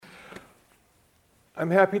I'm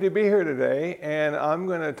happy to be here today, and I'm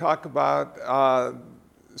going to talk about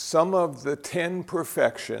some of the 10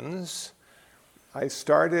 perfections. I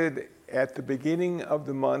started at the beginning of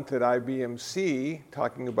the month at IBMC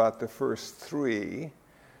talking about the first 3,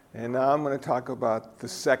 and now I'm going to talk about the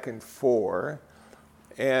second 4.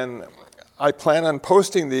 And I plan on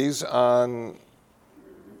posting these on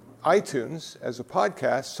iTunes as a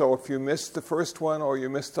podcast, so if you missed the first one or you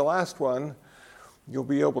missed the last one, you'll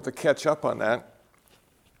be able to catch up on that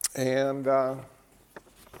and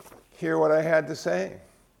hear what I had to say.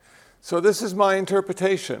 So this is my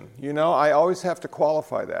interpretation. You know, I always have to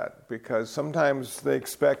qualify that because sometimes they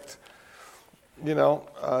expect,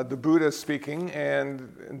 the Buddha speaking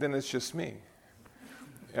and then it's just me.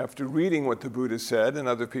 After reading what the Buddha said and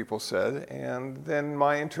other people said, and then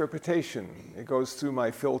my interpretation. It goes through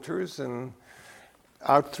my filters and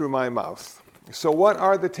out through my mouth. So what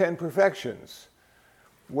are the 10 perfections?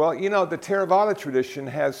 Well, the Theravada tradition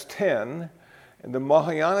has 10, and the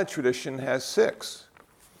Mahayana tradition has 6.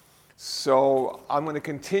 So I'm going to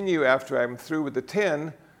continue after I'm through with the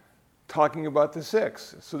 10, talking about the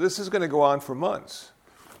 6. So this is going to go on for months.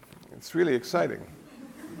 It's really exciting.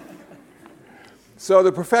 So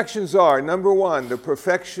the perfections are, number 1, the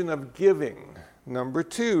perfection of giving. Number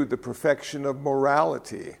 2, the perfection of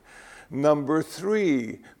morality. Number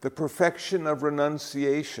 3, the perfection of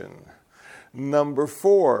renunciation. Number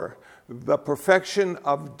 4, the perfection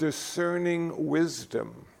of discerning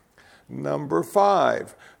wisdom. Number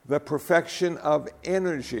 5, the perfection of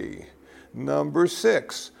energy. Number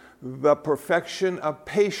 6, the perfection of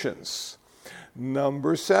patience.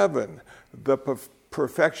 Number 7, the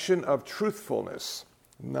perfection of truthfulness.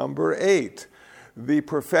 Number 8, the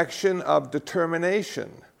perfection of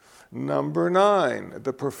determination. Number 9,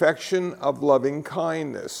 the perfection of loving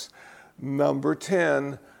kindness. Number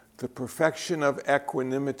 10, the perfection of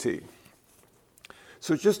equanimity.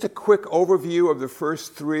 So just a quick overview of the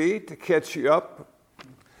first 3 to catch you up.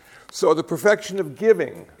 So the perfection of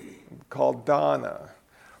giving, called dana.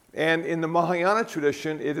 And in the Mahayana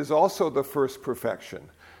tradition, it is also the first perfection,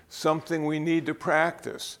 something we need to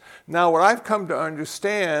practice. Now, what I've come to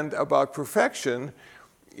understand about perfection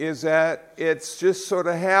is that it's just sort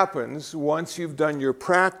of happens once you've done your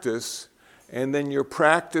practice, and then your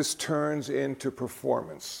practice turns into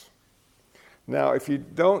performance. Now, if you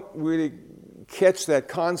don't really catch that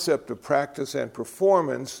concept of practice and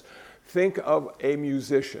performance, think of a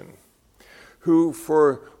musician who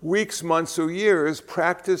for weeks, months, or years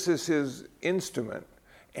practices his instrument.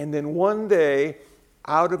 And then one day,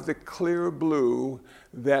 out of the clear blue,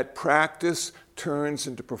 that practice turns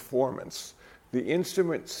into performance. The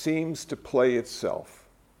instrument seems to play itself.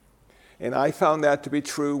 And I found that to be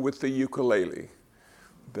true with the ukulele,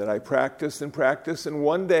 that I practiced, and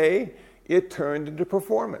one day it turned into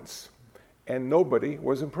performance. And nobody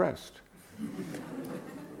was impressed.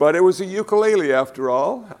 But it was a ukulele after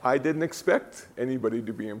all. I didn't expect anybody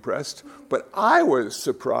to be impressed, but I was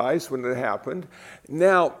surprised when it happened.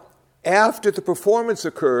 Now, after the performance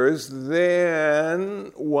occurs,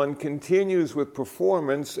 then one continues with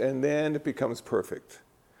performance and then it becomes perfect.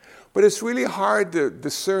 But it's really hard to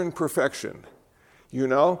discern perfection,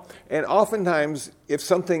 And oftentimes, if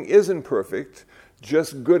something isn't perfect,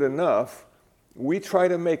 just good enough, we try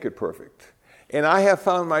to make it perfect. And I have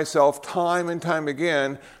found myself time and time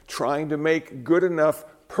again trying to make good enough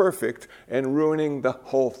perfect and ruining the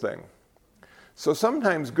whole thing. So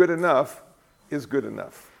sometimes good enough is good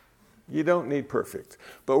enough. You don't need perfect.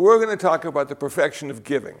 But we're going to talk about the perfection of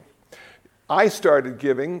giving. I started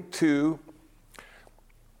giving to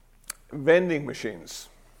vending machines.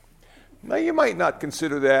 Now, you might not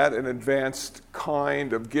consider that an advanced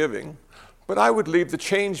kind of giving, but I would leave the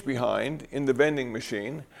change behind in the vending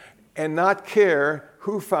machine and not care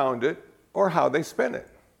who found it or how they spent it,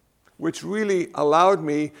 which really allowed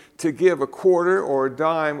me to give a quarter or a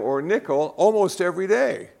dime or a nickel almost every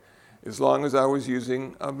day, as long as I was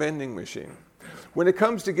using a vending machine. When it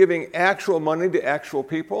comes to giving actual money to actual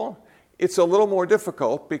people, it's a little more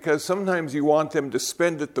difficult because sometimes you want them to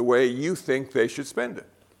spend it the way you think they should spend it.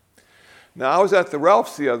 Now, I was at the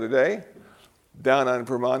Ralph's the other day, down on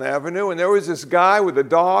Vermont Avenue, and there was this guy with a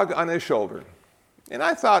dog on his shoulder. And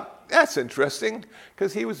I thought, that's interesting,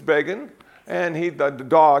 because he was begging, and the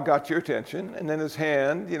dog got your attention, and then his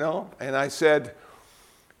hand, and I said,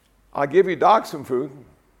 I'll give your dog some food.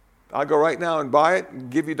 I'll go right now and buy it and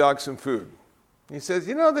give your dog some food. He says,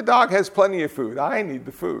 the dog has plenty of food. I need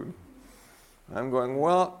the food. I'm going,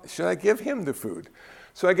 well, should I give him the food?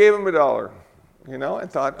 So I gave him $1.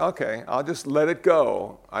 And thought, okay, I'll just let it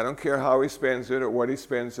go. I don't care how he spends it or what he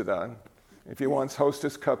spends it on. If he wants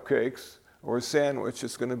Hostess cupcakes or a sandwich,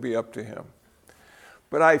 it's going to be up to him.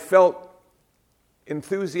 But I felt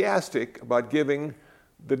enthusiastic about giving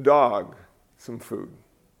the dog some food,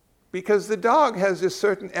 because the dog has this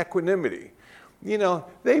certain equanimity. You know,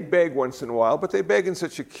 they beg once in a while, but they beg in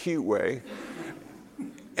such a cute way.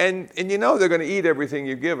 And you know they're going to eat everything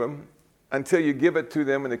you give them until you give it to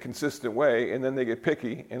them in a consistent way, and then they get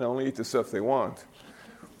picky and only eat the stuff they want.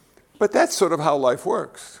 But that's sort of how life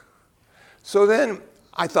works. So then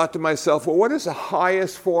I thought to myself, well, what is the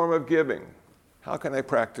highest form of giving? How can I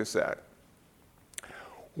practice that?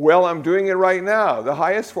 Well, I'm doing it right now. The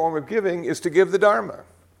highest form of giving is to give the Dharma,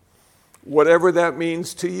 whatever that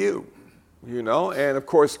means to you, you know. And of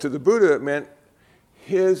course, to the Buddha, it meant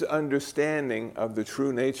his understanding of the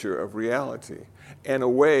true nature of reality and a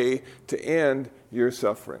way to end your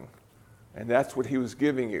suffering. And that's what he was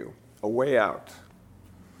giving you, a way out,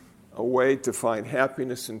 a way to find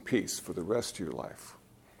happiness and peace for the rest of your life.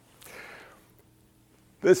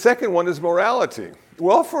 The second one is morality.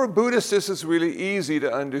 Well, for a Buddhist, this is really easy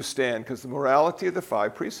to understand because the morality of the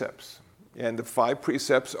 5 precepts. And the 5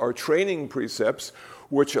 precepts are training precepts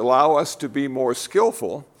which allow us to be more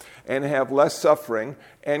skillful and have less suffering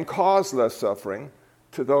and cause less suffering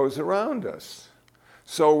to those around us.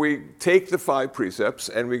 So we take the 5 precepts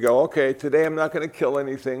and we go, okay, today I'm not going to kill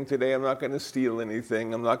anything. Today I'm not going to steal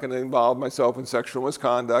anything. I'm not going to involve myself in sexual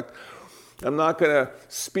misconduct. I'm not going to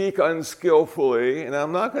speak unskillfully, and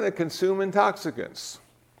I'm not going to consume intoxicants.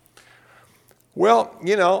 Well,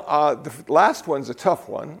 you know, the last one's a tough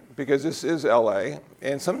one because this is LA,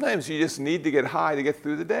 and sometimes you just need to get high to get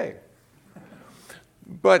through the day.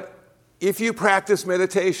 But if you practice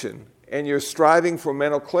meditation and you're striving for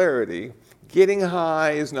mental clarity, getting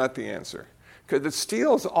high is not the answer, because it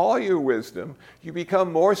steals all your wisdom. You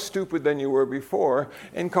become more stupid than you were before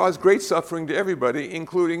and cause great suffering to everybody,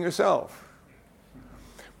 including yourself.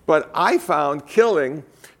 But I found killing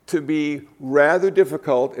to be rather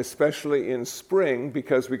difficult, especially in spring,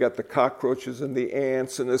 because we got the cockroaches and the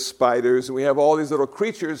ants and the spiders, and we have all these little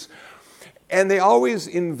creatures, and they always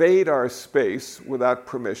invade our space without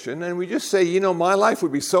permission. And we just say, you know, my life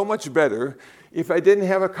would be so much better if I didn't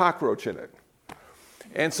have a cockroach in it.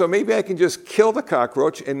 And so maybe I can just kill the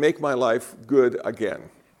cockroach and make my life good again.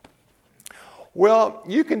 Well,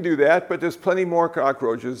 you can do that, but there's plenty more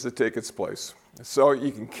cockroaches that take its place. So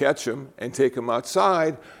you can catch them and take them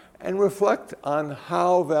outside and reflect on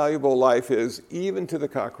how valuable life is, even to the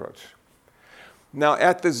cockroach. Now,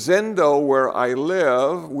 at the Zendo where I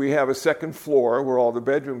live, we have a second floor where all the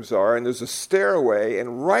bedrooms are, and there's a stairway,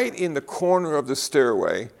 and right in the corner of the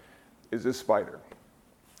stairway is a spider.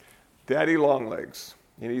 Daddy Longlegs.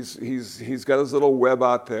 And he's got his little web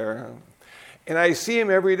out there. And I see him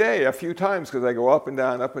every day, a few times, because I go up and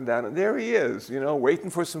down, and there he is, you know, waiting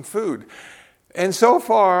for some food. And so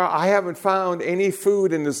far, I haven't found any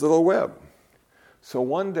food in this little web. So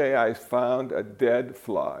one day I found a dead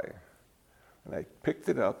fly. And I picked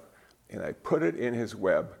it up and I put it in his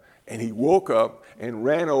web. And he woke up and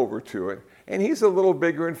ran over to it. And he's a little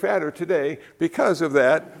bigger and fatter today because of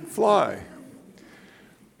that fly.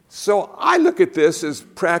 So I look at this as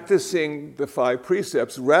practicing the 5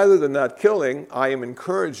 precepts. Rather than not killing, I am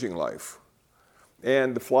encouraging life.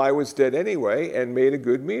 And the fly was dead anyway and made a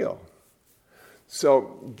good meal.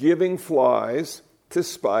 So giving flies to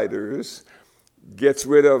spiders gets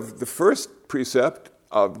rid of the first precept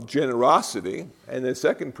of generosity and the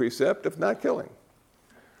second precept of not killing.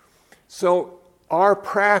 So our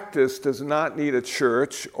practice does not need a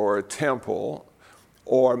church or a temple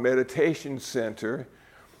or a meditation center.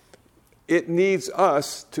 It needs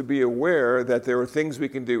us to be aware that there are things we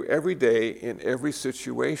can do every day in every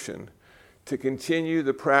situation to continue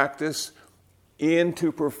the practice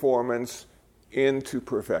into performance, into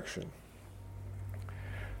perfection.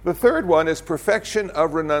 The third one is perfection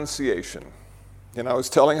of renunciation. And I was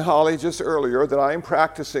telling Holly just earlier that I am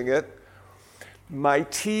practicing it. My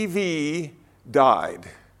TV died.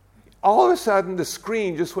 All of a sudden, the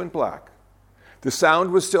screen just went black. The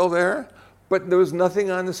sound was still there, but there was nothing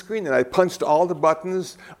on the screen. And I punched all the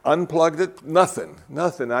buttons, unplugged it, nothing.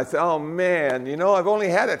 I thought, oh man, you know, I've only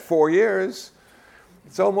had it 4 years.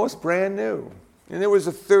 It's almost brand new. And there was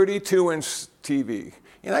a 32-inch TV.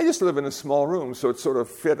 And I just live in a small room, so it sort of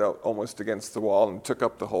fit almost against the wall and took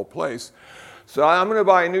up the whole place. So I'm going to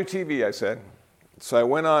buy a new TV, I said. So I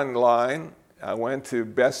went online, I went to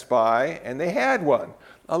Best Buy, and they had one,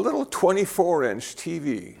 a little 24-inch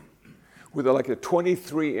TV with like a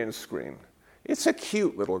 23-inch screen. It's a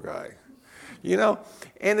cute little guy, you know,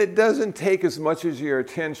 and it doesn't take as much of your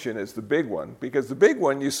attention as the big one, because the big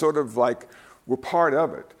one, you sort of like were part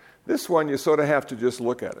of it. This one, you sort of have to just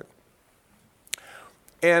look at it.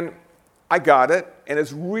 And I got it, and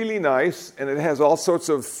it's really nice, and it has all sorts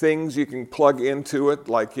of things you can plug into it,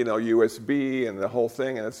 like, USB and the whole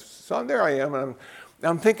thing. And so there I am, and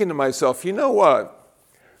I'm thinking to myself, you know what?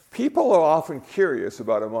 People are often curious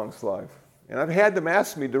about a monk's life. And I've had them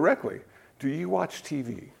ask me directly, do you watch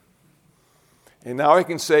TV? And now I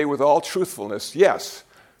can say with all truthfulness, yes,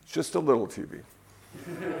 just a little TV.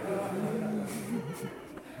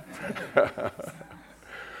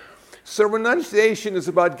 So renunciation is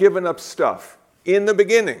about giving up stuff in the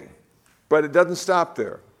beginning, but it doesn't stop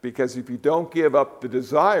there, because if you don't give up the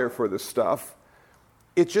desire for the stuff,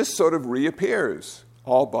 it just sort of reappears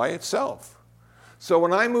all by itself. So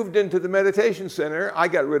when I moved into the meditation center, I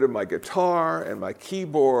got rid of my guitar and my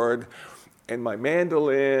keyboard and my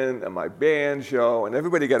mandolin and my banjo, and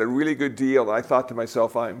everybody got a really good deal. And I thought to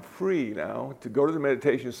myself, I'm free now to go to the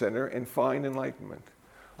meditation center and find enlightenment.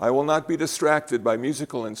 I will not be distracted by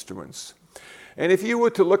musical instruments. And if you were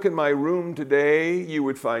to look in my room today, you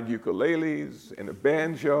would find ukuleles and a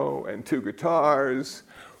banjo and 2 guitars.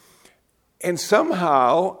 And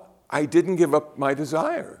somehow, I didn't give up my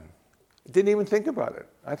desire. I didn't even think about it.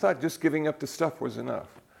 I thought just giving up the stuff was enough.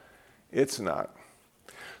 It's not.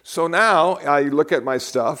 So now I look at my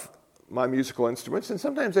stuff, my musical instruments, and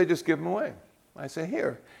sometimes I just give them away. I say,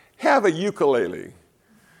 here, have a ukulele.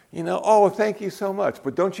 Oh, thank you so much.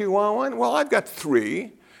 But don't you want one? Well, I've got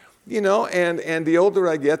 3, and the older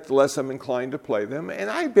I get, the less I'm inclined to play them. And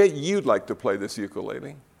I bet you'd like to play this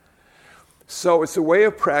ukulele. So it's a way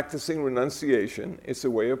of practicing renunciation. It's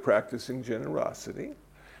a way of practicing generosity.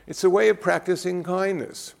 It's a way of practicing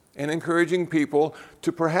kindness and encouraging people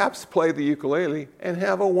to perhaps play the ukulele and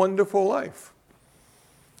have a wonderful life.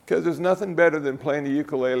 Because there's nothing better than playing the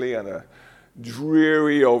ukulele on a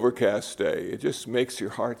dreary, overcast day. It just makes your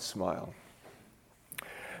heart smile.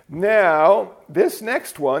 Now, this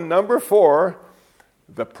next one, number 4,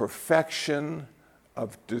 the perfection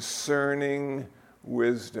of discerning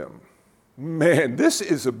wisdom. Man, this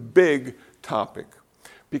is a big topic,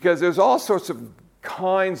 because there's all sorts of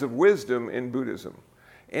kinds of wisdom in Buddhism.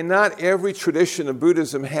 And not every tradition of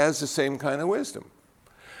Buddhism has the same kind of wisdom.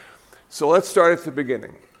 So let's start at the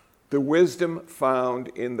beginning. The wisdom found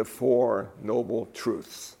in the 4 Noble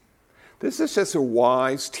Truths. This is just a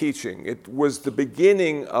wise teaching. It was the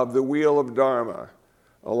beginning of the wheel of Dharma,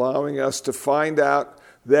 allowing us to find out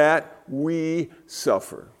that we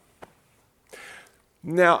suffer.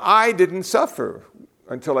 Now, I didn't suffer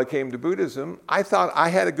until I came to Buddhism. I thought I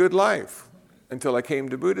had a good life until I came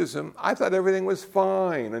to Buddhism. I thought everything was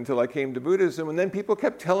fine until I came to Buddhism. And then people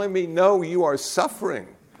kept telling me, no, you are suffering.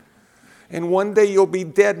 And one day you'll be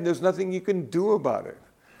dead and there's nothing you can do about it.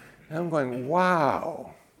 And I'm going,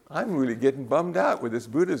 wow, I'm really getting bummed out with this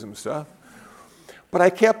Buddhism stuff. But I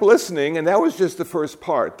kept listening, and that was just the first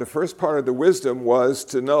part. The first part of the wisdom was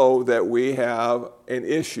to know that we have an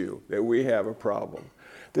issue, that we have a problem.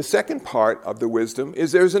 The second part of the wisdom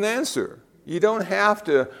is there's an answer. You don't have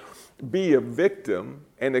to be a victim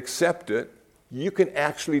and accept it. You can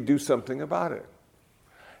actually do something about it.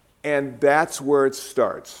 And that's where it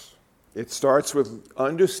starts. It starts with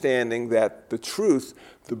understanding that the truth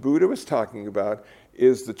the Buddha was talking about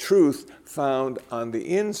is the truth found on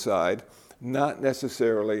the inside, not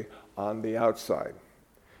necessarily on the outside.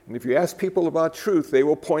 And if you ask people about truth, they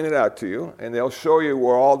will point it out to you, and they'll show you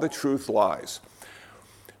where all the truth lies.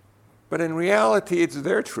 But in reality, it's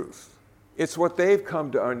their truth. It's what they've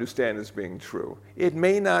come to understand as being true. It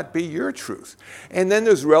may not be your truth. And then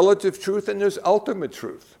there's relative truth and there's ultimate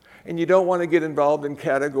truth. And you don't want to get involved in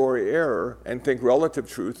category error and think relative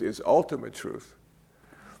truth is ultimate truth.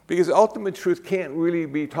 Because ultimate truth can't really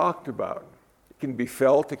be talked about. It can be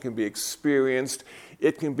felt, it can be experienced,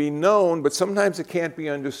 it can be known, but sometimes it can't be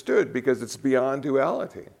understood because it's beyond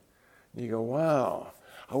duality. You go, wow,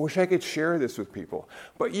 I wish I could share this with people.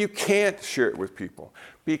 But you can't share it with people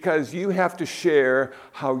because you have to share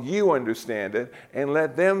how you understand it and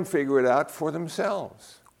let them figure it out for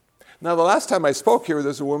themselves. Now, the last time I spoke here,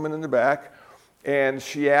 there's a woman in the back, and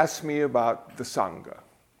she asked me about the Sangha.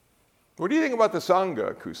 What do you think about the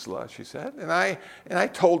Sangha, Kusala? She said. And I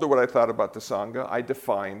told her what I thought about the Sangha. I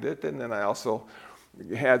defined it, and then I also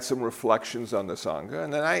had some reflections on the Sangha.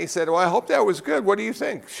 And then I said, well, I hope that was good. What do you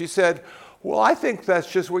think? She said, well, I think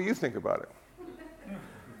that's just what you think about it.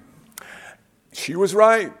 She was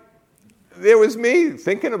right. It was me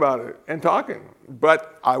thinking about it and talking,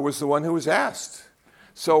 but I was the one who was asked.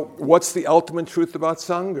 So what's the ultimate truth about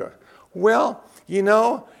Sangha? Well, you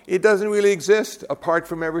know, it doesn't really exist apart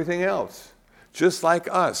from everything else. Just like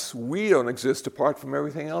us, we don't exist apart from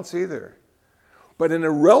everything else either. But in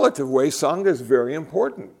a relative way, Sangha is very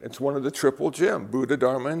important. It's one of the triple gem, Buddha,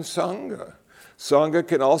 Dharma, and Sangha. Sangha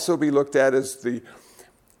can also be looked at as the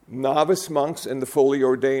novice monks and the fully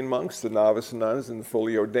ordained monks, the novice nuns and the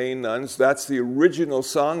fully ordained nuns. That's the original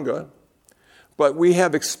Sangha. But we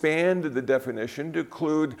have expanded the definition to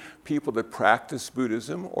include people that practice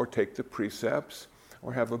Buddhism or take the precepts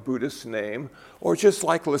or have a Buddhist name or just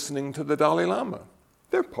like listening to the Dalai Lama.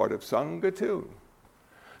 They're part of Sangha too.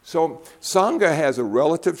 So Sangha has a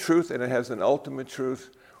relative truth and it has an ultimate truth.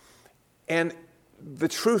 And the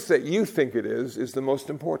truth that you think it is the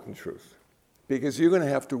most important truth. Because you're going to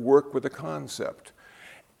have to work with a concept.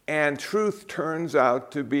 And truth turns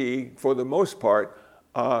out to be, for the most part,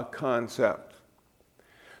 a concept.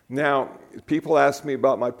 Now, people ask me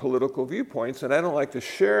about my political viewpoints, and I don't like to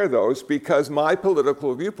share those because my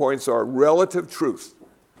political viewpoints are relative truth.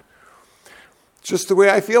 Just the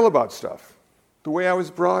way I feel about stuff, the way I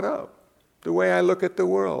was brought up, the way I look at the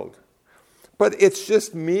world. But it's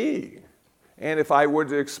just me. And if I were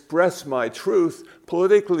to express my truth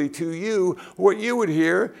politically to you, what you would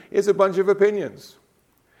hear is a bunch of opinions,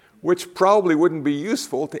 which probably wouldn't be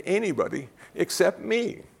useful to anybody except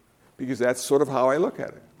me, because that's sort of how I look at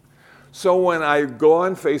it. So when I go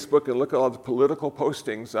on Facebook and look at all the political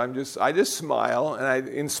postings, I just smile, and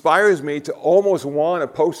it inspires me to almost want to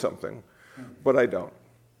post something, but I don't,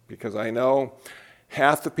 because I know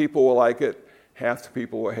half the people will like it, half the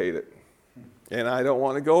people will hate it. And I don't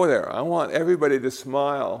want to go there. I want everybody to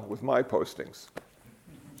smile with my postings.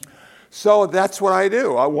 So that's what I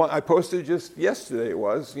do. I posted just yesterday,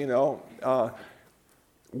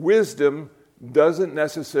 wisdom doesn't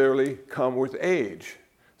necessarily come with age.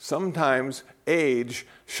 Sometimes age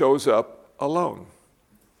shows up alone.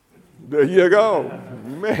 There you go.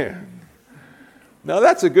 Man. Now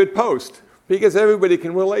that's a good post because everybody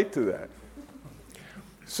can relate to that.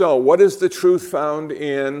 So what is the truth found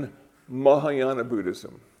in Mahayana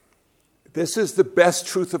Buddhism? This is the best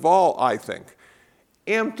truth of all, I think.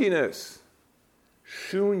 Emptiness,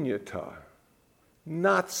 shunyata,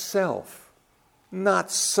 not self,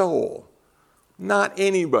 not soul, not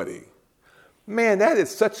anybody. Man, that is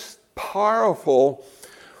such powerful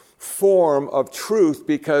form of truth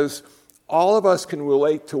because all of us can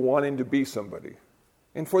relate to wanting to be somebody.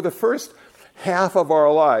 And for the first half of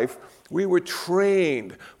our life, we were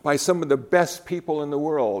trained by some of the best people in the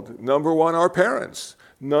world. Number one, our parents.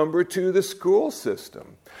 Number two, the school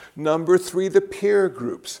system. Number three, the peer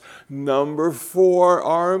groups. Number four,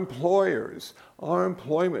 our employers. Our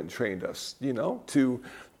employment trained us,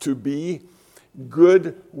 to be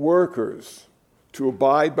good workers, to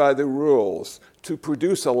abide by the rules, to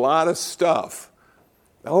produce a lot of stuff.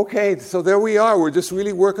 Okay, so there we are. We're just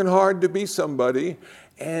really working hard to be somebody.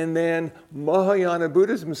 And then Mahayana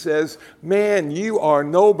Buddhism says, man, you are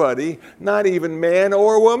nobody, not even man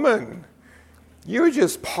or woman. You're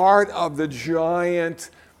just part of the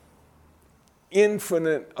giant,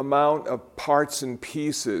 infinite amount of parts and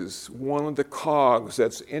pieces, one of the cogs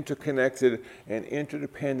that's interconnected and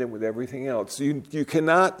interdependent with everything else. You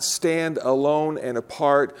cannot stand alone and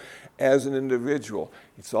apart as an individual.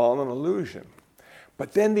 It's all an illusion.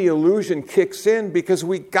 But then the illusion kicks in because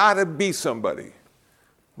we gotta be somebody.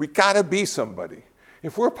 We got to be somebody.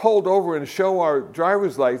 If we're pulled over and show our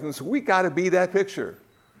driver's license, we got to be that picture.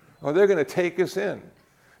 Or they're going to take us in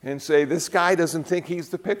and say, this guy doesn't think he's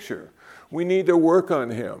the picture. We need to work on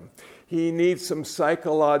him. He needs some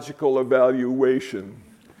psychological evaluation.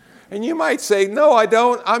 And you might say, no, I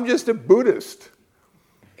don't. I'm just a Buddhist.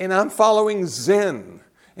 And I'm following Zen.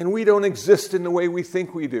 And we don't exist in the way we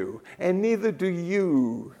think we do. And neither do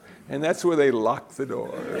you. And that's where they lock the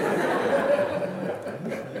door.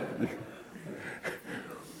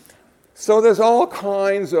 So there's all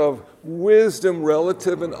kinds of wisdom,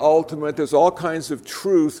 relative and ultimate. There's all kinds of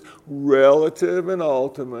truth, relative and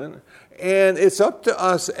ultimate. And it's up to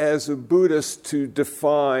us as a Buddhist to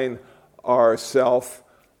define ourself,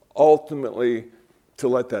 ultimately to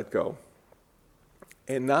let that go.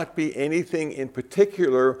 And not be anything in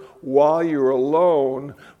particular while you're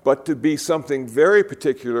alone, but to be something very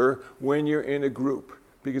particular when you're in a group.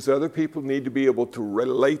 Because other people need to be able to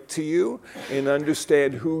relate to you and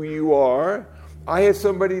understand who you are. I had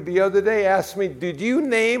somebody the other day ask me, did you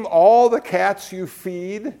name all the cats you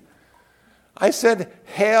feed? I said,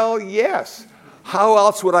 hell yes. How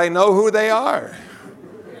else would I know who they are?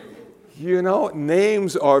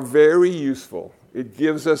 Names are very useful. It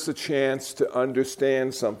gives us a chance to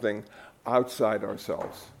understand something outside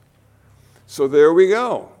ourselves. So there we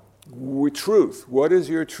go. Truth. What is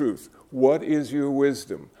your truth? What is your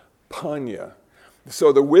wisdom? Panya.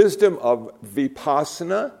 So the wisdom of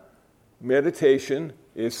vipassana, meditation,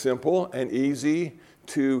 is simple and easy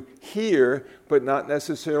to hear but not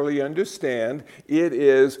necessarily understand. It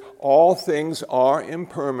is all things are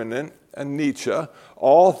impermanent, anicca.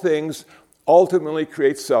 All things ultimately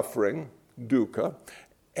create suffering, dukkha,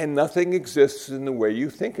 and nothing exists in the way you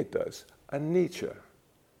think it does, anicca.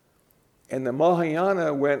 And the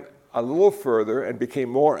Mahayana went a little further and became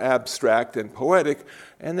more abstract and poetic,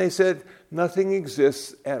 and they said nothing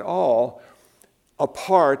exists at all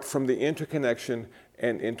apart from the interconnection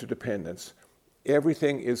and interdependence.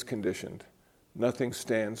 Everything is conditioned. Nothing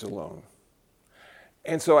stands alone.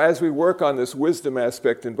 And so as we work on this wisdom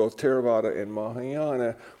aspect in both Theravada and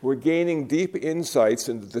Mahayana, we're gaining deep insights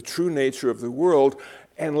into the true nature of the world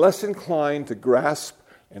and less inclined to grasp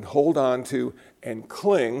and hold on to and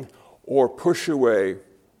cling or push away.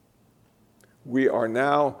 We are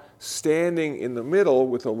now standing in the middle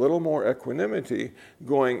with a little more equanimity,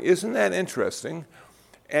 going, isn't that interesting?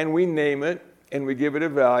 And we name it, and we give it a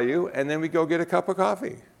value, and then we go get a cup of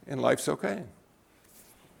coffee, and life's okay.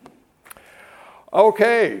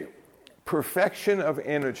 Okay, perfection of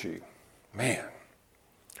energy. Man,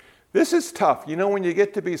 this is tough. You know, when you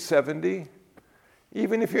get to be 70,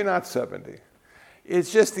 even if you're not 70,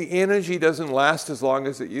 it's just the energy doesn't last as long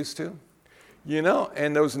as it used to. You know,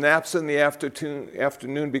 and those naps in the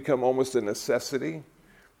afternoon become almost a necessity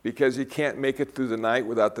because you can't make it through the night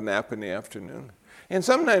without the nap in the afternoon. And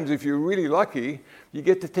sometimes, if you're really lucky, you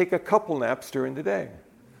get to take a couple naps during the day.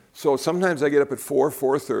 So sometimes I get up at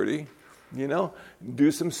 4:30, you know,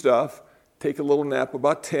 do some stuff, take a little nap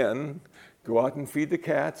about 10, go out and feed the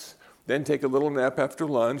cats, then take a little nap after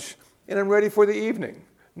lunch, and I'm ready for the evening.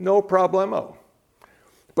 No problemo.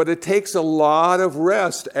 But it takes a lot of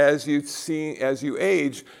rest as you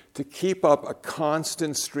age to keep up a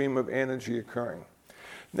constant stream of energy occurring.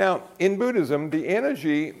 Now, in Buddhism, the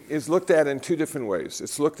energy is looked at in two different ways.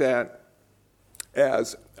 It's looked at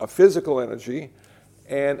as a physical energy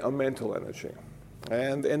and a mental energy.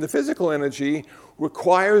 And the physical energy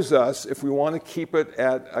requires us, if we want to keep it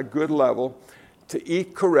at a good level, to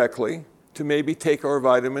eat correctly, to maybe take our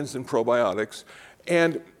vitamins and probiotics,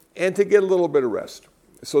 and to get a little bit of rest.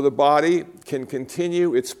 So the body can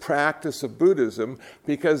continue its practice of Buddhism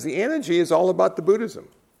because the energy is all about the Buddhism,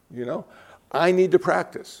 you know. I need to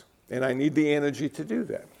practice, and I need the energy to do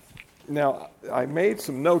that. Now, I made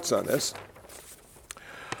some notes on this.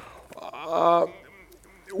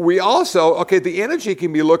 We also, the energy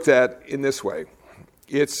can be looked at in this way.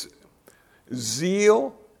 It's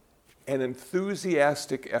zeal and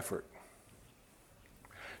enthusiastic effort.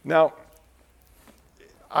 Now,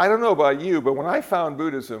 I don't know about you, but when I found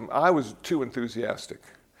Buddhism, I was too enthusiastic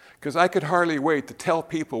because I could hardly wait to tell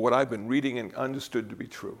people what I've been reading and understood to be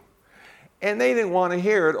true. And they didn't want to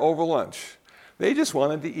hear it over lunch. They just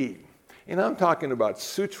wanted to eat. And I'm talking about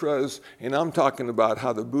sutras, and I'm talking about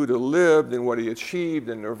how the Buddha lived and what he achieved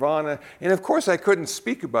and nirvana. And of course, I couldn't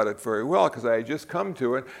speak about it very well because I had just come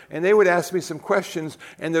to it. And they would ask me some questions,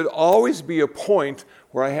 and there'd always be a point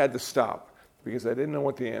where I had to stop because I didn't know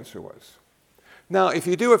what the answer was. Now, if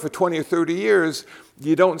you do it for 20 or 30 years,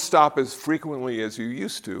 you don't stop as frequently as you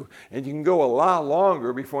used to, and you can go a lot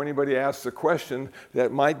longer before anybody asks a question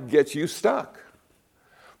that might get you stuck.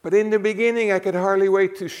 But in the beginning, I could hardly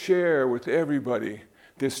wait to share with everybody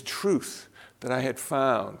this truth that I had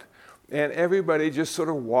found. And everybody just sort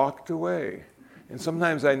of walked away. And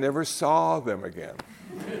sometimes I never saw them again.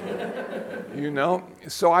 You know?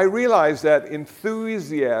 So I realized that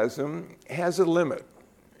enthusiasm has a limit.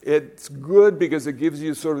 It's good because it gives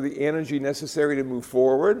you sort of the energy necessary to move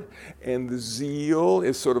forward, and the zeal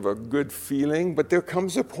is sort of a good feeling, but there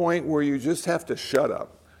comes a point where you just have to shut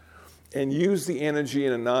up and use the energy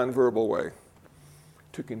in a nonverbal way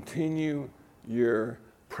to continue your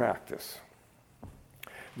practice.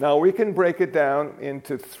 Now, we can break it down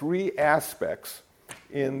into three aspects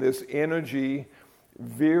in this energy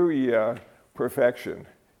virya perfection: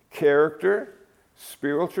 character,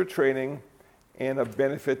 spiritual training, and a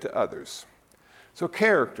benefit to others. So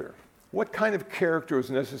character. What kind of character is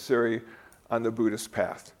necessary on the Buddhist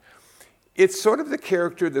path? It's sort of the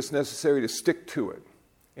character that's necessary to stick to it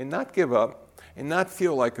and not give up and not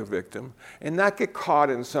feel like a victim and not get caught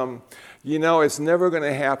in some, it's never going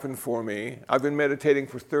to happen for me. I've been meditating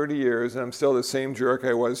for 30 years and I'm still the same jerk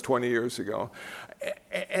I was 20 years ago.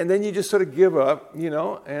 And then you just sort of give up,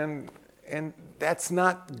 and that's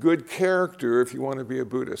not good character if you want to be a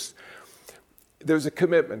Buddhist. There's a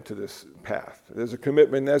commitment to this path. There's a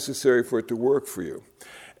commitment necessary for it to work for you.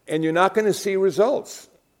 And you're not going to see results.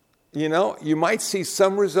 You might see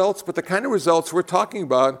some results, but the kind of results we're talking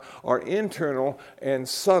about are internal and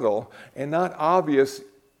subtle and not obvious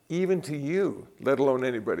even to you, let alone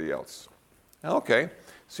anybody else. Okay.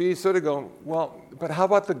 So you sort of go, well, but how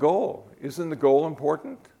about the goal? Isn't the goal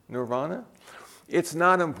important, nirvana? It's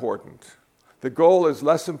not important. The goal is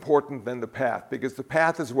less important than the path, because the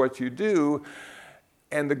path is what you do,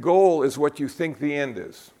 and the goal is what you think the end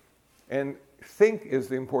is. And think is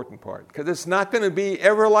the important part, because it's not going to be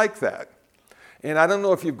ever like that. And I don't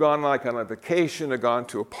know if you've gone like on a vacation or gone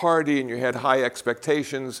to a party and you had high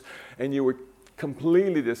expectations and you were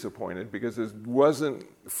completely disappointed because it wasn't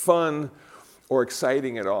fun or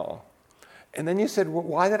exciting at all. And then you said, well,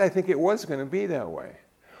 why did I think it was going to be that way?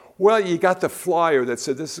 Well, you got the flyer that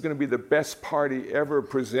said this is going to be the best party ever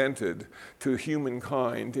presented to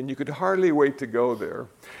humankind, and you could hardly wait to go there.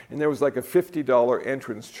 And there was like a $50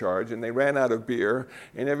 entrance charge, and they ran out of beer,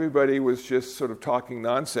 and everybody was just sort of talking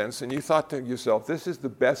nonsense, and you thought to yourself, this is the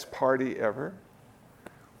best party ever?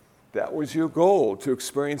 That was your goal, to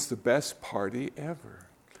experience the best party ever.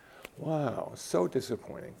 Wow, so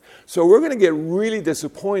disappointing. So we're going to get really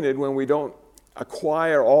disappointed when we don't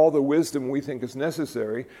acquire all the wisdom we think is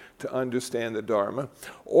necessary to understand the Dharma,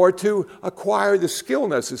 or to acquire the skill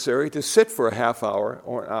necessary to sit for a half hour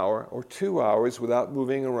or an hour or 2 hours without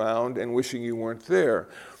moving around and wishing you weren't there.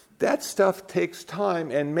 That stuff takes time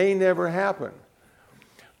and may never happen.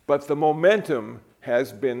 But the momentum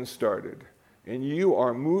has been started, and you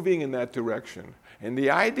are moving in that direction. And the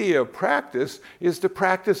idea of practice is to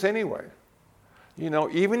practice anyway. You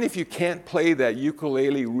know, even if you can't play that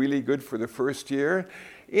ukulele really good for the first year,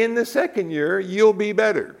 in the second year, you'll be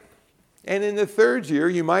better. And in the third year,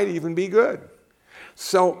 you might even be good.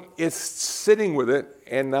 So it's sitting with it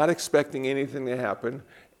and not expecting anything to happen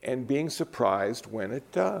and being surprised when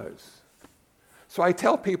it does. So I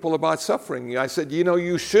tell people about suffering. I said, you know,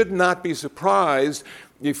 you should not be surprised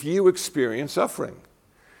if you experience suffering.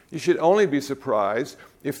 You should only be surprised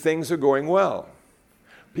if things are going well,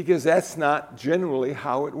 because that's not generally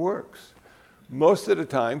how it works. Most of the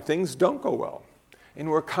time, things don't go well. And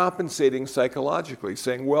we're compensating psychologically,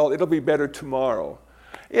 saying, well, it'll be better tomorrow.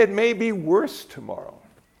 It may be worse tomorrow.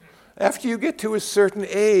 After you get to a certain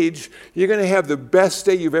age, you're going to have the best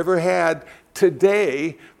day you've ever had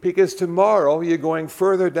today, because tomorrow you're going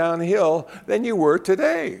further downhill than you were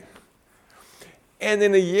today. And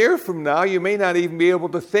in a year from now, you may not even be able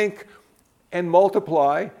to think and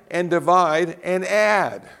multiply and divide and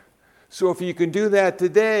add. So if you can do that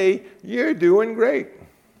today, you're doing great.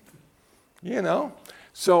 You know?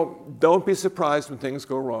 So don't be surprised when things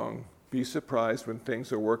go wrong. Be surprised when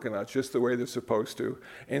things are working out just the way they're supposed to.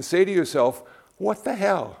 And say to yourself, what the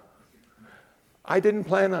hell? I didn't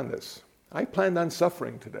plan on this. I planned on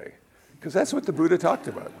suffering today. Because that's what the Buddha talked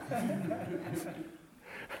about.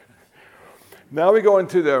 Now we go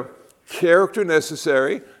into the character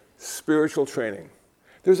necessary spiritual training.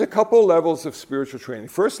 There's a couple levels of spiritual training.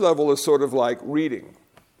 First level is sort of like reading.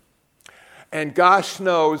 And gosh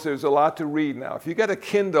knows there's a lot to read now. If you got a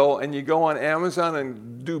Kindle and you go on Amazon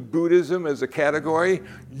and do Buddhism as a category,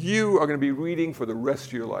 you are going to be reading for the rest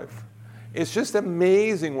of your life. It's just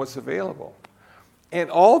amazing what's available. And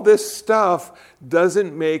all this stuff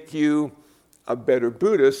doesn't make you a better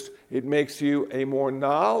Buddhist. It makes you a more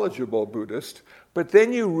knowledgeable Buddhist. But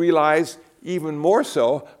then you realize even more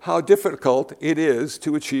so how difficult it is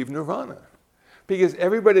to achieve nirvana. Because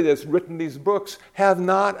everybody that's written these books have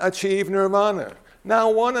not achieved nirvana.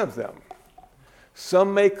 Not one of them.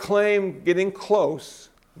 Some may claim getting close,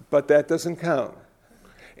 but that doesn't count.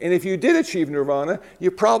 And if you did achieve nirvana,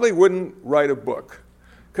 you probably wouldn't write a book.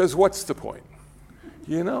 Because what's the point?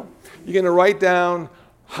 You know? You're going to write down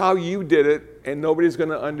how you did it, and nobody's going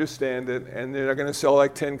to understand it, and they're going to sell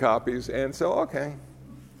like 10 copies, and so, okay.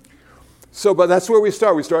 So, but that's where we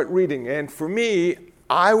start. We start reading. And for me,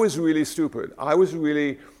 I was really stupid. I was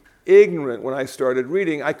really ignorant when I started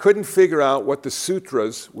reading. I couldn't figure out what the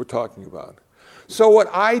sutras were talking about. So what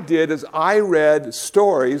I did is I read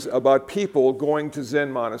stories about people going to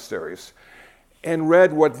Zen monasteries and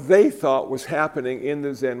read what they thought was happening in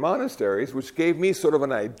the Zen monasteries, which gave me sort of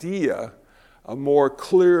an idea, a more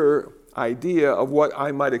clear idea of what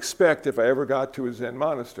I might expect if I ever got to a Zen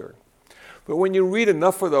monastery. But when you read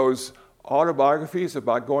enough of those autobiographies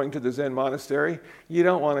about going to the Zen monastery, you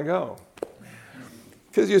don't want to go.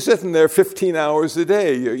 Because you're sitting there 15 hours a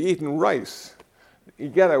day, you're eating rice. You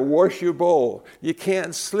got to wash your bowl. You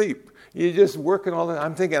can't sleep. You're just working all the time.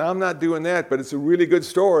 I'm thinking, I'm not doing that, but it's a really good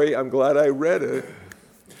story. I'm glad I read it.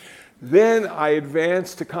 Then I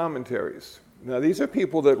advanced to commentaries. Now, these are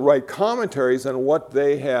people that write commentaries on what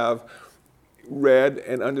they have read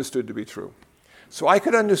and understood to be true. So I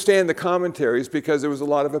could understand the commentaries because there was a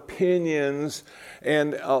lot of opinions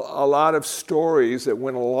and a lot of stories that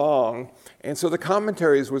went along. And so the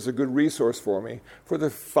commentaries was a good resource for me for the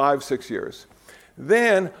 5-6 years.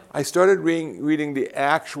 Then I started reading the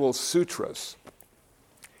actual sutras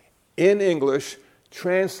in English,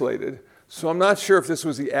 translated. So I'm not sure if this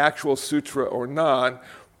was the actual sutra or not,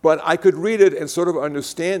 but I could read it and sort of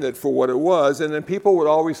understand it for what it was. And then people would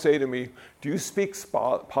always say to me, do you speak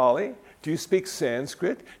Pali? Do you speak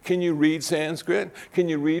Sanskrit? Can you read Sanskrit? Can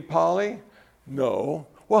you read Pali? No.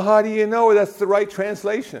 Well, how do you know that's the right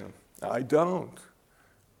translation? I don't.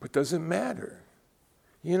 But does it matter?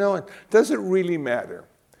 You know, does it really matter?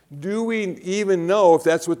 Do we even know if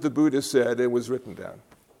that's what the Buddha said and was written down?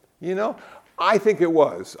 You know, I think it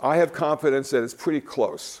was. I have confidence that it's pretty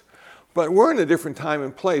close. But we're in a different time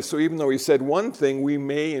and place, so even though he said one thing, we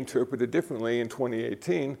may interpret it differently in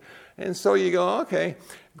 2018. And so you go, okay,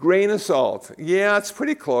 grain of salt. Yeah, it's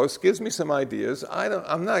pretty close. Gives me some ideas.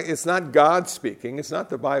 It's not God speaking. It's not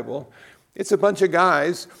the Bible. It's a bunch of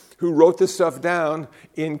guys who wrote this stuff down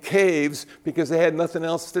in caves because they had nothing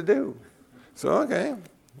else to do. So, okay.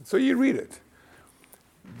 So you read it.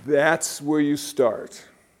 That's where you start.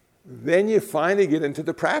 Then you finally get into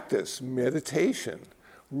the practice, meditation.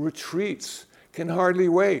 Retreats can hardly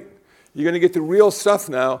wait. You're going to get the real stuff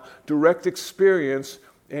now, direct experience,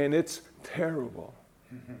 and it's terrible.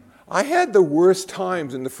 Mm-hmm. I had the worst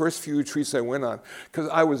times in the first few retreats I went on because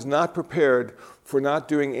I was not prepared for not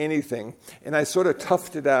doing anything. And I sort of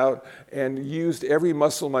toughed it out and used every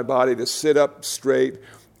muscle in my body to sit up straight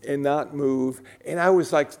and not move. And I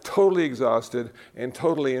was like totally exhausted and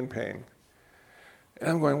totally in pain. And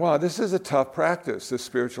I'm going, wow, this is a tough practice, this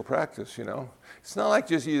spiritual practice, you know. It's not like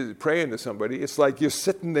just you praying to somebody. It's like you're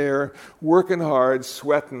sitting there working hard,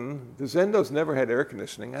 sweating. The Zendos never had air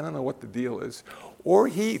conditioning. I don't know what the deal is. Or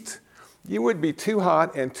heat. You would be too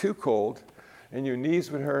hot and too cold, and your knees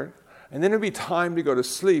would hurt. And then there'd be time to go to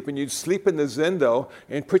sleep, and you'd sleep in the Zendo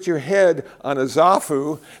and put your head on a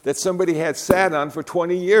zafu that somebody had sat on for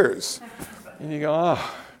 20 years. And you go,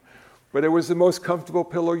 oh. But it was the most comfortable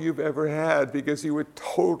pillow you've ever had because you were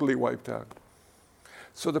totally wiped out.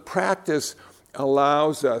 So the practice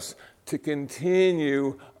allows us to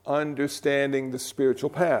continue understanding the spiritual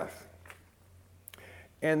path.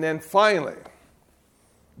 And then finally,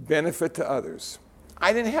 benefit to others.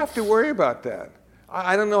 I didn't have to worry about that.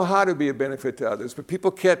 I don't know how to be a benefit to others, but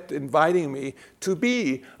people kept inviting me to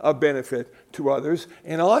be a benefit to others,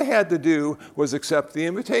 and all I had to do was accept the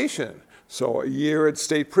invitation. So a year at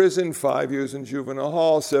state prison, 5 years in juvenile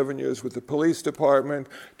hall, 7 years with the police department,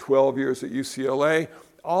 12 years at UCLA.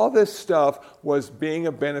 All this stuff was being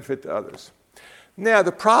a benefit to others. Now,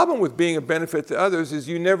 the problem with being a benefit to others is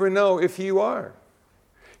you never know if you are.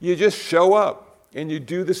 You just show up and you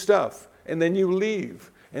do the stuff, and then you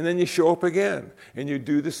leave. And then you show up again, and you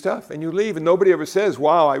do the stuff, and you leave. And nobody ever says,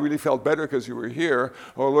 wow, I really felt better because you were here,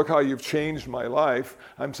 or look how you've changed my life.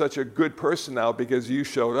 I'm such a good person now because you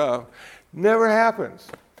showed up. Never happens.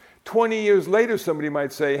 20 years later, somebody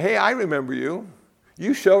might say, hey, I remember you.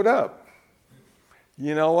 You showed up.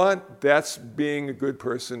 You know what? That's being a good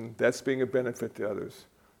person. That's being a benefit to others.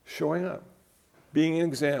 Showing up. Being an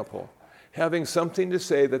example. Having something to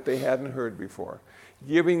say that they hadn't heard before.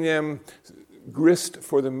 Giving them grist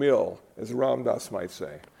for the mill, as Ram Dass might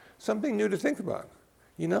say. Something new to think about,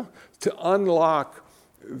 you know? To unlock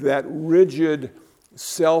that rigid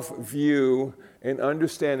self-view and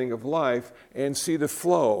understanding of life and see the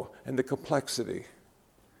flow and the complexity.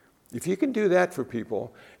 If you can do that for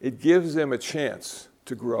people, it gives them a chance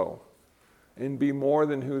to grow and be more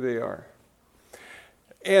than who they are.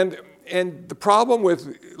 And the problem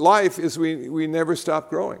with life is we never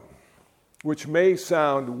stop growing, which may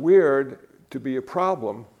sound weird to be a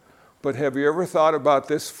problem, but have you ever thought about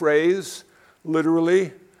this phrase,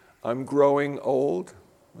 literally, I'm growing old?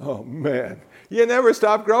 Oh man, you never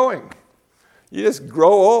stop growing. You just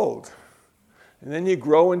grow old, and then you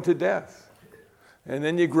grow into death, and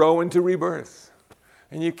then you grow into rebirth,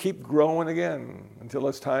 and you keep growing again until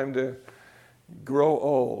it's time to grow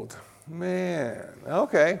old. Man,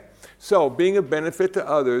 okay. So being a benefit to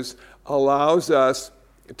others allows us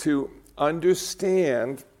to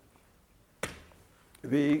understand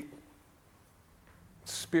the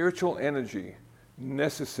spiritual energy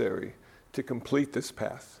necessary to complete this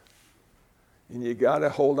path. And you got to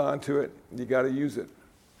hold on to it. You got to use it.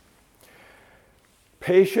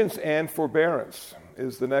 Patience and forbearance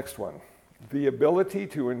is the next one. The ability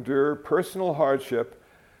to endure personal hardship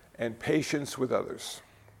and patience with others.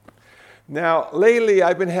 Now, lately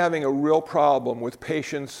I've been having a real problem with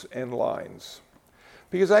patience and lines.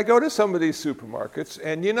 Because I go to some of these supermarkets,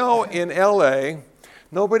 and in LA,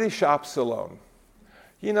 nobody shops alone.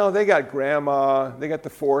 They got grandma, they got the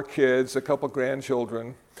 4 kids, a couple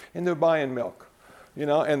grandchildren, and they're buying milk.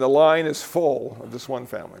 And the line is full of this one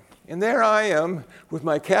family. And there I am with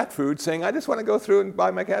my cat food saying, I just want to go through and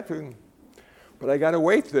buy my cat food. But I got to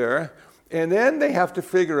wait there. And then they have to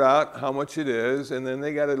figure out how much it is. And then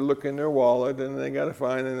they got to look in their wallet. And they got to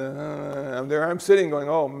find, and there I'm sitting going,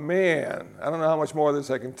 oh man, I don't know how much more of this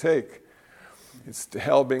I can take. It's to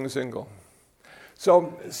hell being single.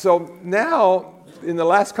 So now, in the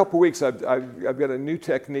last couple of weeks, I've got a new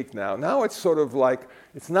technique now. Now it's sort of like,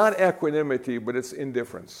 it's not equanimity, but it's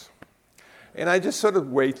indifference. And I just sort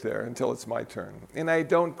of wait there until it's my turn. And I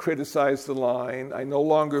don't criticize the line. I no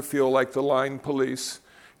longer feel like the line police,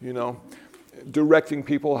 directing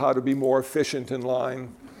people how to be more efficient in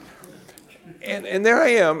line. And there I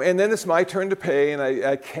am, and then it's my turn to pay, and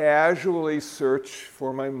I casually search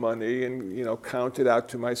for my money and, count it out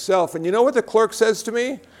to myself. And you know what the clerk says to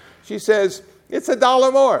me? She says, it's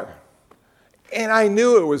 $1 more. And I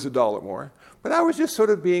knew it was $1 more, but I was just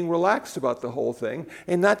sort of being relaxed about the whole thing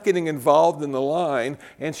and not getting involved in the line.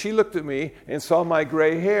 And she looked at me and saw my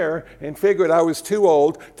gray hair and figured I was too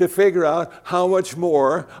old to figure out how much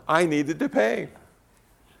more I needed to pay.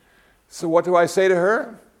 So what do I say to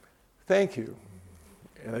her? Thank you.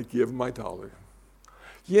 And I give my $1.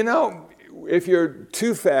 If you're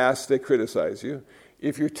too fast, they criticize you.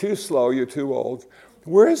 If you're too slow, you're too old.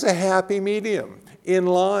 Where's a happy medium? In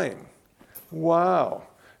line. Wow.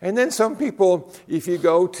 And then some people, if you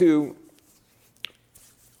go to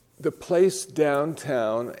the place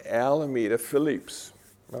downtown, Alameda, Philippe's,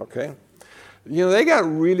 okay? They got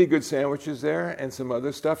really good sandwiches there and some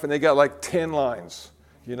other stuff, and they got like 10 lines,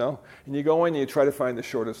 and you go in and you try to find the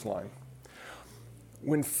shortest line.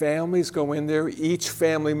 When families go in there, each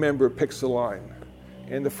family member picks a line.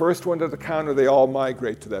 And the first one to the counter, they all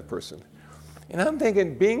migrate to that person. And I'm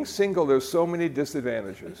thinking, being single, there's so many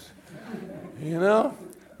disadvantages.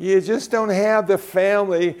 You just don't have the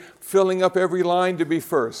family filling up every line to be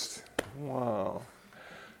first. Wow.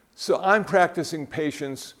 So I'm practicing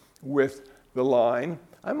patience with the line.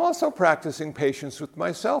 I'm also practicing patience with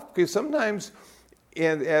myself, because sometimes,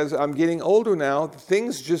 and as I'm getting older now,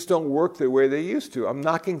 things just don't work the way they used to. I'm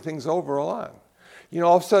knocking things over a lot.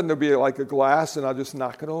 All of a sudden there'll be like a glass and I'll just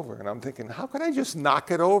knock it over. And I'm thinking, how could I just knock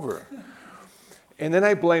it over? And then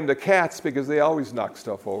I blame the cats because they always knock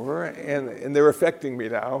stuff over. And they're affecting me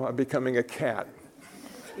now. I'm becoming a cat,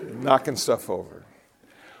 knocking stuff over.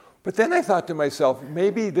 But then I thought to myself,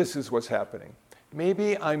 maybe this is what's happening.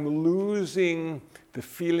 Maybe I'm losing the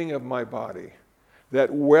feeling of my body.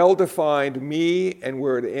 That well-defined me and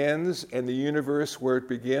where it ends and the universe where it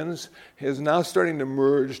begins is now starting to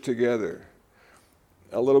merge together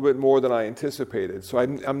a little bit more than I anticipated. So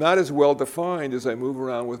I'm not as well-defined as I move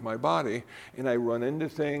around with my body, and I run into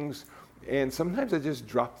things, and sometimes I just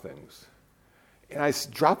drop things. And I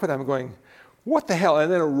drop it, I'm going, what the hell?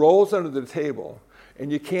 And then it rolls under the table,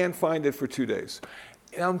 and you can't find it for 2 days.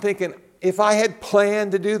 And I'm thinking, if I had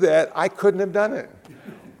planned to do that, I couldn't have done it.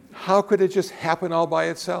 How could it just happen all by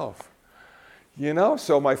itself?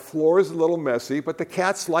 So my floor is a little messy, but the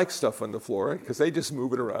cats like stuff on the floor because they just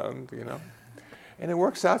move it around, And it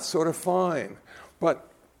works out sort of fine.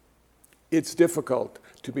 But it's difficult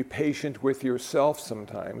to be patient with yourself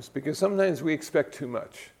sometimes, because sometimes we expect too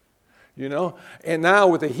much, And now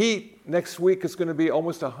with the heat, next week it's going to be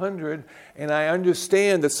almost 100, and I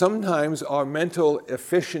understand that sometimes our mental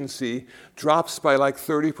efficiency drops by like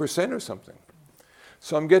 30% or something.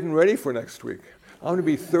 So I'm getting ready for next week. I'm going to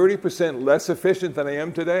be 30% less efficient than I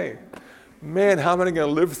am today. Man, how am I going to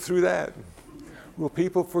live through that? Will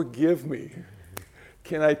people forgive me?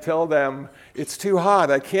 Can I tell them, it's too hot,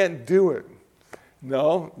 I can't do it?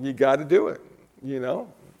 No, you got to do it,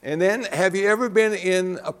 And then, have you ever been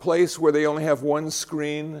in a place where they only have one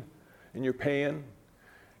screen and you're paying?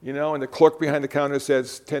 And the clerk behind the counter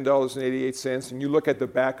says $10.88, and you look at the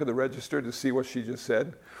back of the register to see what she just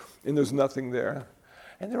said, and there's nothing there.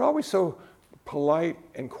 And they're always so polite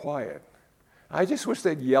and quiet. I just wish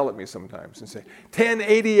they'd yell at me sometimes and say,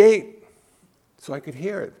 $10.88, so I could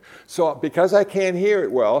hear it. So because I can't hear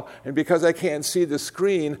it well, and because I can't see the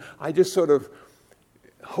screen, I just sort of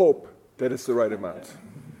hope that it's the right amount.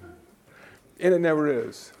 And it never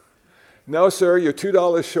is. No, sir, you're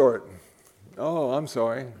 $2 short. Oh, I'm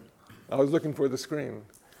sorry. I was looking for the screen.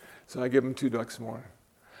 So I give them $2 more.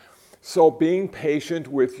 So being patient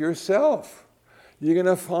with yourself. You're going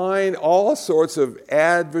to find all sorts of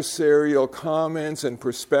adversarial comments and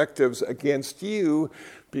perspectives against you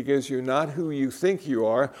because you're not who you think you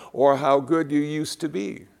are or how good you used to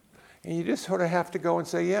be. And you just sort of have to go and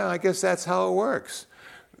say, yeah, I guess that's how it works.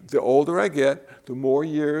 The older I get, the more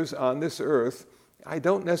years on this earth, I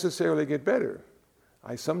don't necessarily get better.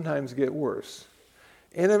 I sometimes get worse.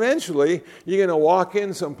 And eventually, you're going to walk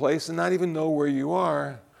in someplace and not even know where you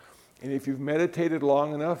are. And if you've meditated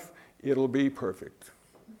long enough, it'll be perfect.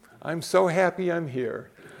 I'm so happy I'm here.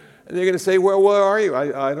 And they're going to say, well, where are you?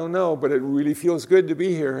 I don't know, but it really feels good to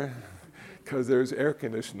be here because there's air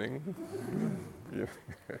conditioning.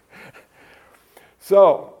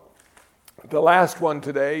 So, the last one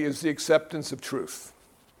today is the acceptance of truth.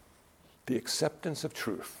 The acceptance of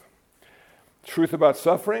truth. Truth about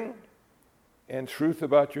suffering and truth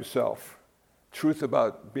about yourself. Truth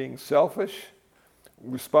about being selfish,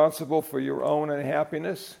 responsible for your own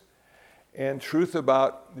unhappiness, and truth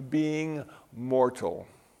about being mortal.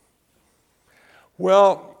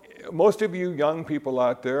 Well, most of you young people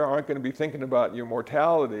out there aren't going to be thinking about your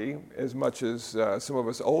mortality as much as some of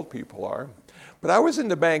us old people are. But I was in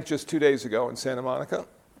the bank just 2 days ago in Santa Monica,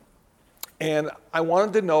 and I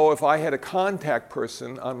wanted to know if I had a contact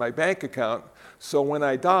person on my bank account, so when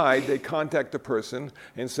I died, they'd contact the person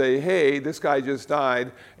and say, hey, this guy just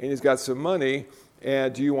died, and he's got some money,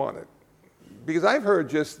 and do you want it? Because I've heard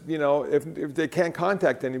just, if they can't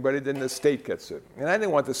contact anybody, then the state gets it. And I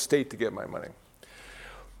didn't want the state to get my money.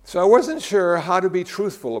 So I wasn't sure how to be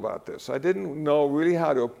truthful about this. I didn't know really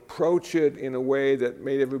how to approach it in a way that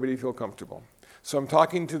made everybody feel comfortable. So I'm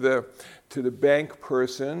talking to the bank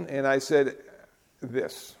person, and I said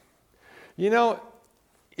this.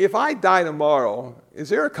 If I die tomorrow, is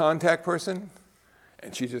there a contact person?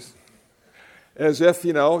 And she just, as if,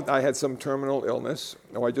 I had some terminal illness,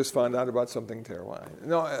 or I just found out about something terrible.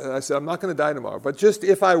 No, I said, I'm not going to die tomorrow. But just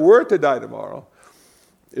if I were to die tomorrow,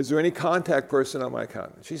 is there any contact person on my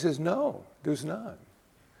account? She says, no, there's none.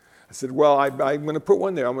 I said, well, I'm going to put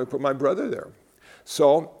one there. I'm going to put my brother there.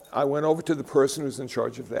 So I went over to the person who's in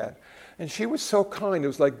charge of that. And she was so kind. It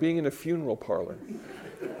was like being in a funeral parlor.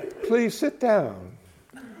 Please sit down.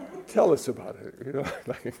 Tell us about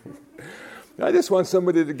it. I just want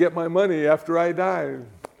somebody to get my money after I die. Are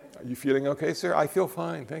you feeling okay, sir? I feel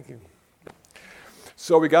fine, thank you.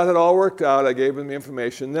 So we got it all worked out. I gave him the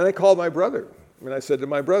information. Then I called my brother. And I said to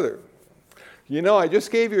my brother, I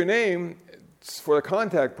just gave your name for a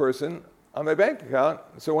contact person on my bank account,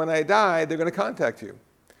 so when I die, they're going to contact you.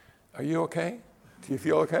 Are you okay? Do you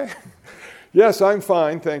feel okay? Yes, I'm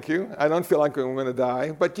fine, thank you. I don't feel like I'm going to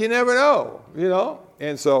die, but you never know,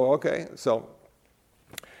 And so, okay, so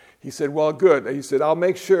he said, well, good. He said, I'll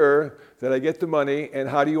make sure that I get the money, and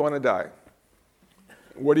how do you want to die?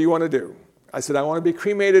 What do you want to do? I said, I want to be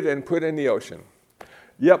cremated and put in the ocean.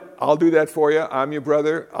 Yep, I'll do that for you. I'm your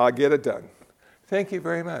brother. I'll get it done. Thank you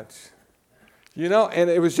very much. And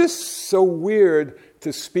it was just so weird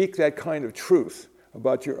to speak that kind of truth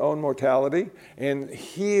about your own mortality and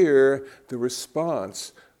hear the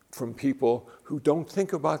response from people who don't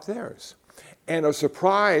think about theirs and are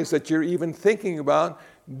surprised that you're even thinking about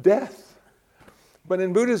death. But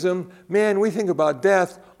in Buddhism, man, we think about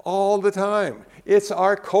death all the time. It's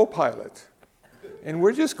our co-pilot. And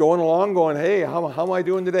we're just going along going, hey, how am I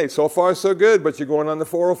doing today? So far, so good, but you're going on the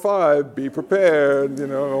 405. Be prepared,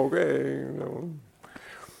 okay.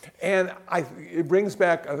 And it brings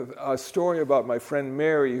back a story about my friend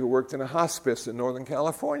Mary, who worked in a hospice in Northern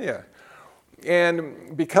California.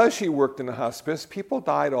 And because she worked in a hospice, people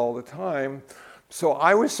died all the time. So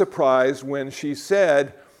I was surprised when she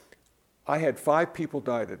said, I had 5 people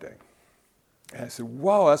die today. And I said,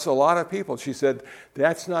 whoa, that's a lot of people. She said,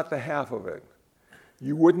 that's not the half of it.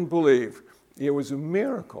 You wouldn't believe. It was a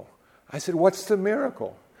miracle. I said, what's the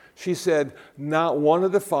miracle? She said, not one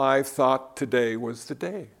of the 5 thought today was the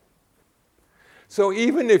day. So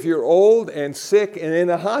even if you're old and sick and in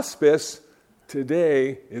a hospice,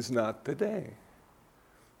 today is not the day.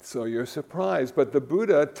 So you're surprised. But the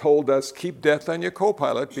Buddha told us, keep death on your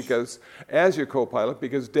co-pilot because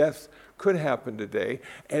death could happen today.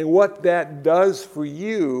 And what that does for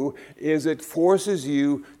you is it forces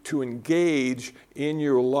you to engage in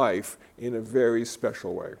your life in a very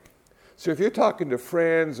special way. So if you're talking to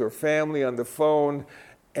friends or family on the phone,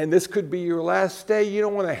 and this could be your last day, you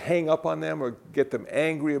don't want to hang up on them or get them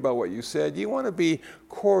angry about what you said. You want to be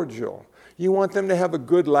cordial. You want them to have a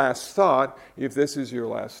good last thought if this is your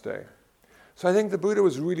last day. So I think the Buddha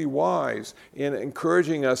was really wise in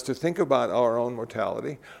encouraging us to think about our own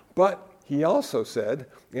mortality, but he also said,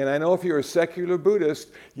 and I know if you're a secular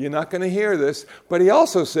Buddhist, you're not going to hear this, but he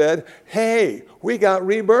also said, hey, we got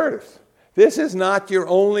rebirth. This is not your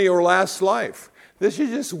only or last life. This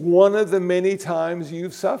is just one of the many times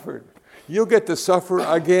you've suffered. You'll get to suffer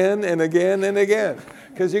again and again and again.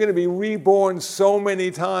 because you're going to be reborn so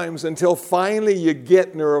many times until finally you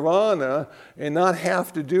get nirvana and not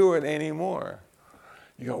have to do it anymore.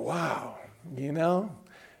 You go, wow,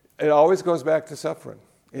 it always goes back to suffering.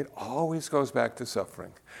 It always goes back to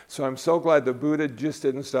suffering. So I'm so glad the Buddha just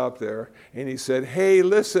didn't stop there. And he said, hey,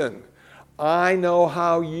 listen, I know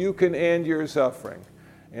how you can end your suffering.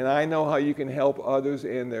 And I know how you can help others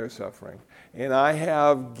end their suffering. And I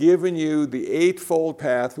have given you the Eightfold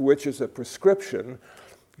Path, which is a prescription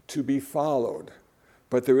to be followed.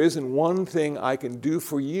 But there isn't one thing I can do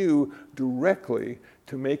for you directly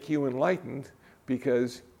to make you enlightened,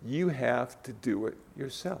 because you have to do it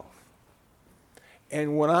yourself.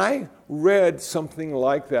 And when I read something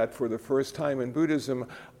like that for the first time in Buddhism,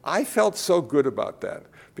 I felt so good about that,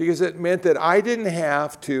 because it meant that I didn't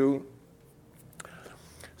have to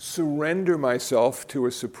surrender myself to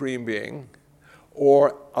a supreme being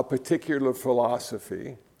or a particular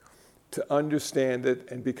philosophy to understand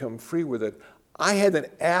it and become free with it. I had an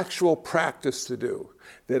actual practice to do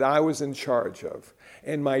that I was in charge of.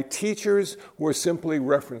 And my teachers were simply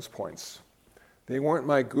reference points. They weren't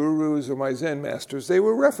my gurus or my Zen masters. They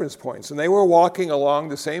were reference points. And they were walking along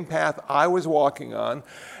the same path I was walking on.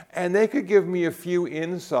 And they could give me a few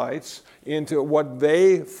insights into what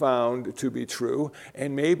they found to be true.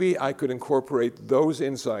 And maybe I could incorporate those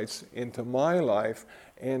insights into my life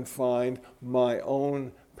and find my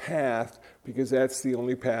own path, because that's the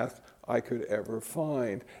only path I could ever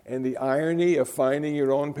find. And the irony of finding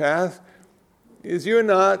your own path is you're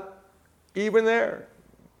not even there.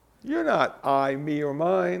 You're not I, me, or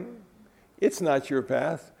mine. It's not your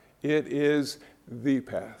path. It is the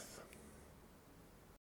path.